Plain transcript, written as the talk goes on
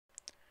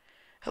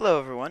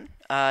Hello everyone.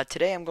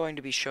 Today I'm going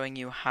to be showing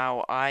you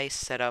how I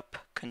set up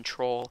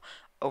control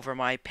over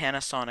my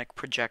Panasonic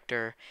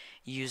projector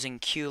using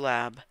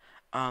Qlab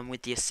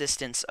with the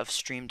assistance of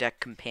Streamdeck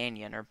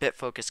Companion or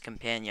BitFocus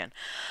Companion.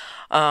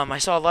 I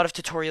saw a lot of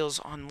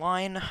tutorials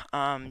online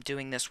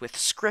doing this with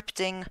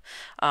scripting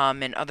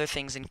and other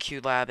things in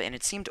Qlab, and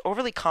it seemed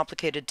overly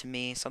complicated to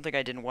me, something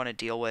I didn't want to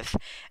deal with,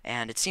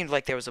 and it seemed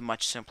like there was a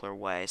much simpler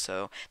way.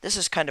 So this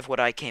is kind of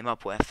what I came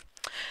up with.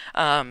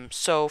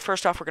 So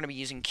first off, we're going to be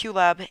using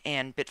Qlab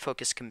and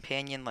BitFocus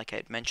Companion, like I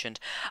had mentioned.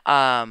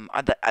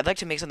 I'd like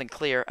to make something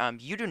clear.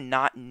 You do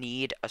not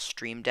need a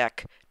Stream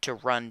Deck to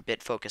run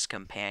BitFocus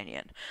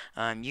Companion.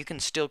 You can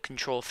still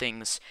control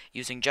things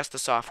using just the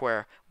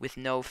software with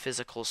no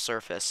physical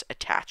surface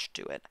attached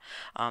to it,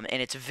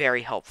 and it's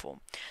very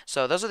helpful.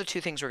 So those are the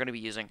two things we're going to be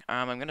using.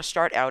 I'm going to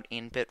start out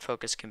in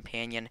BitFocus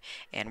Companion,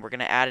 and we're going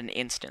to add an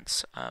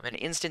instance. An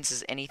instance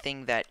is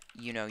anything that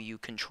you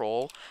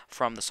control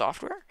from the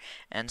software.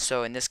 And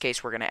so in this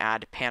case, we're going to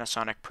add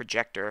Panasonic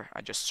Projector.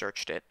 I just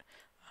searched it,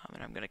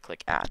 and I'm going to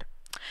click Add.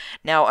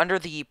 Now, under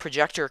the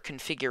Projector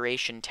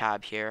Configuration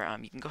tab here,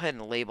 you can go ahead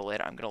and label it.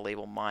 I'm going to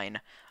label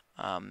mine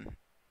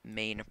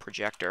Main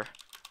Projector.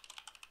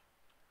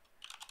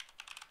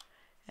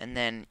 And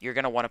then you're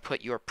going to want to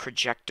put your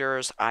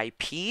projector's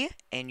IP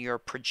and your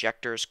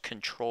projector's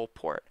control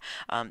port.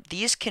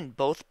 These can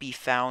both be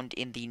found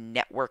in the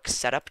Network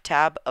Setup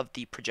tab of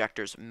the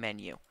projector's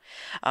menu.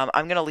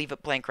 I'm going to leave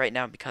it blank right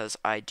now because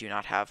I do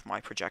not have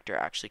my projector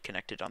actually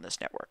connected on this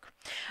network.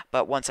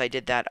 But once I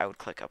did that, I would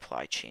click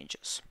Apply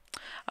Changes.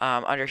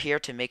 Under here,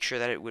 to make sure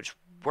that it was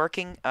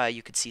working,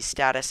 you could see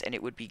status, and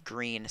it would be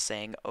green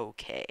saying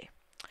OK.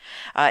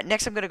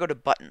 Next, I'm going to go to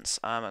buttons.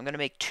 I'm going to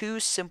make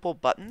two simple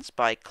buttons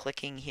by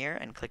clicking here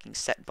and clicking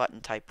Set Button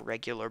Type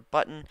Regular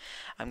Button.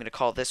 I'm going to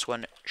call this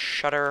one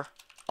Shutter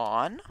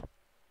On,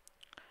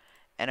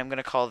 and I'm going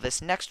to call this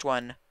next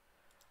one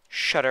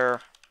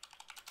Shutter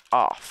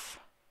Off.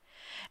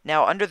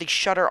 Now, under the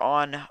Shutter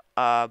On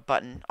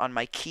button on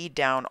my key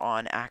down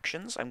on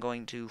actions, I'm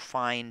going to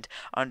find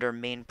under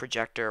Main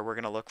Projector, we're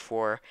going to look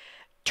for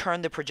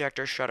Turn the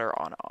projector shutter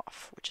on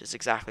off, which is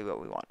exactly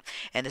what we want.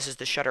 And this is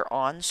the shutter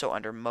on, so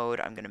under mode,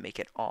 I'm going to make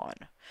it on.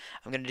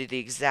 I'm going to do the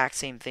exact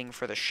same thing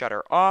for the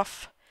shutter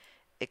off,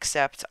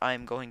 except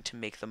I'm going to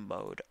make the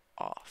mode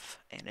off.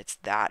 And it's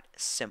that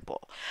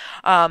simple.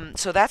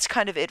 So that's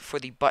kind of it for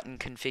the button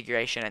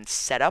configuration and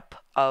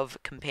setup of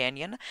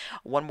Companion.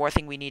 One more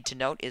thing we need to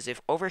note is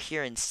if over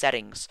here in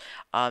settings,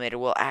 it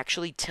will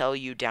actually tell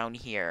you down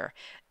here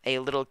a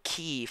little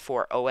key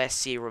for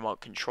OSC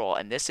remote control,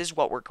 and this is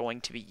what we're going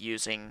to be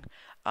using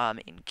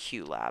in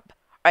Qlab.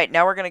 Alright,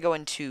 now we're going to go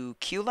into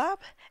Qlab,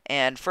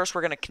 and first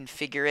we're going to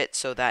configure it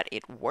so that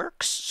it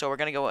works. So we're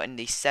going to go in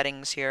the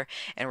settings here,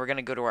 and we're going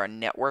to go to our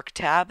network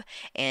tab,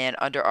 and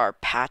under our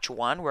patch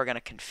 1, we're going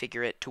to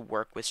configure it to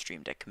work with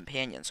Streamdeck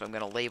Companion. So I'm going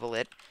to label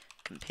it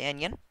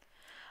Companion.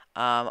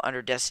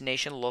 Under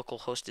destination,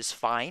 localhost is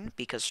fine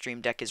because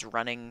Streamdeck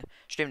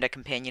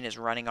Companion is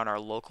running on our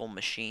local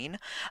machine.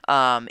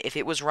 If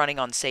it was running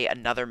on, say,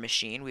 another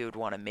machine, we would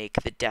want to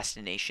make the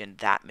destination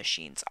that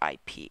machine's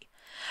IP.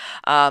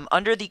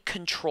 Under the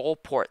control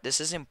port,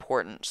 this is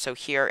important. So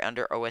here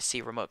under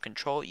OSC remote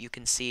control, you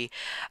can see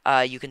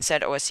you can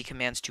send OSC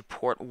commands to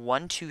port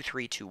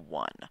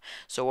 12321.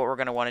 So what we're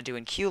going to want to do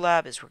in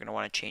Qlab is we're going to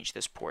want to change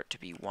this port to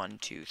be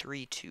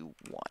 12321.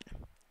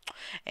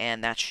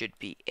 And that should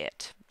be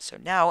it. So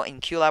now in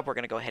Qlab, we're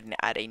going to go ahead and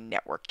add a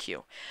network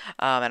queue.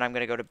 And I'm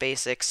going to go to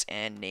Basics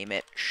and name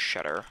it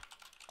Shutter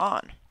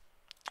On.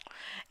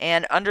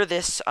 And under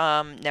this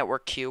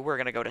network queue, we're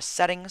going to go to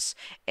Settings,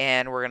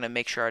 and we're going to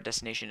make sure our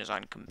destination is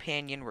on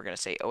Companion. We're going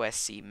to say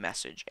OSC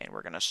message, and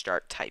we're going to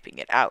start typing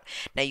it out.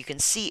 Now you can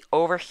see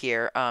over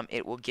here,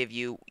 it will give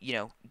you,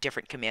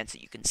 different commands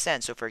that you can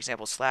send. So for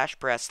example,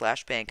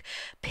 /press/bank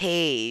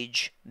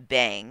page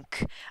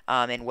bank,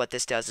 and what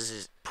this does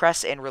is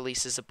press and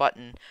releases a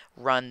button,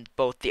 run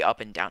both the up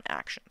and down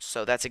actions.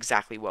 So that's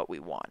exactly what we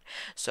want.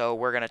 So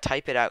we're going to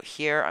type it out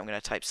here. I'm going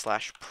to type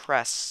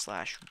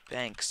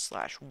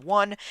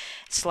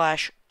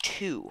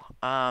 /press/bank/1/2.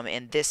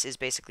 And this is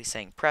basically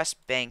saying press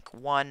bank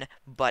 1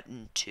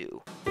 button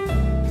 2.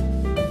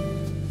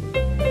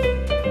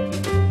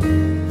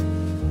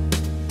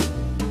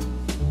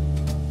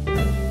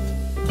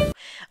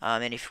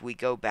 And if we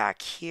go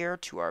back here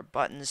to our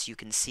buttons, you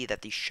can see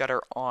that the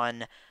shutter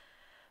on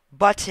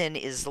button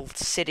is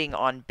sitting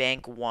on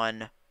bank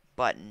 1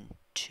 button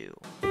 2.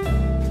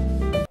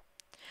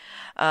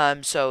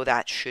 So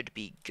that should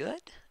be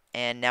good.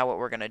 And now what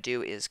we're going to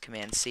do is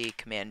Command C,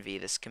 Command V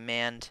this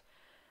command,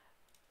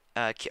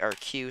 or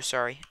Q,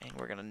 sorry, and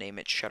we're going to name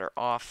it Shutter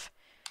Off.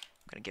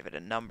 I'm going to give it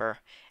a number.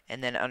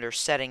 And then under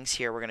Settings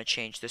here, we're going to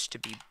change this to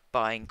be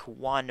bank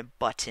 1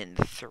 button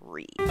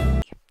 3.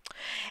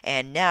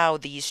 And now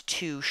these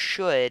two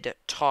should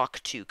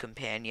talk to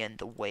Companion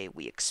the way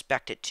we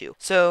expect it to.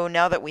 So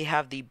now that we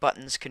have the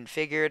buttons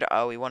configured,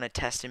 we want to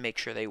test and make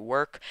sure they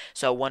work.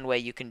 So one way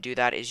you can do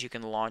that is you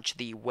can launch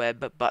the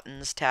Web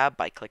Buttons tab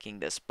by clicking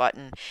this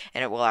button,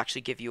 and it will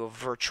actually give you a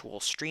virtual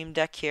Stream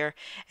Deck here,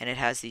 and it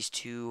has these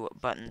two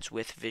buttons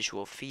with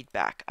visual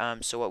feedback.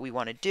 So what we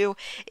want to do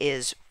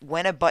is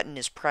when a button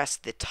is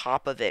pressed, the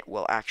top of it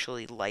will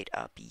actually light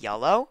up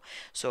yellow.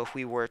 So if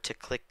we were to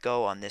click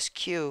go on this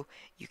cue,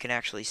 you can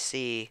actually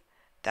see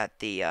that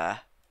the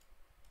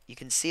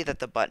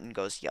button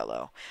goes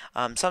yellow.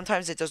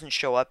 Sometimes it doesn't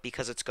show up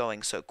because it's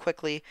going so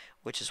quickly,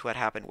 which is what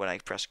happened when I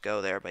pressed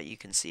go there, but you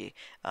can see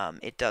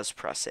it does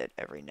press it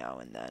every now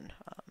and then.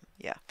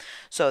 Yeah,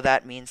 so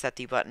that means that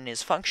the button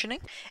is functioning,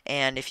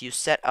 and if you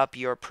set up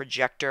your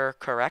projector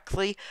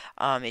correctly,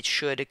 it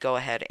should go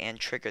ahead and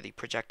trigger the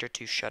projector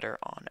to shutter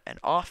on and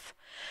off.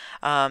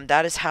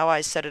 That is how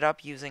I set it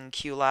up using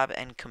Qlab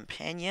and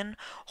Companion.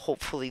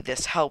 Hopefully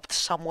this helped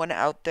someone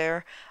out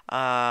there.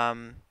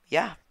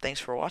 Yeah, thanks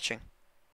for watching.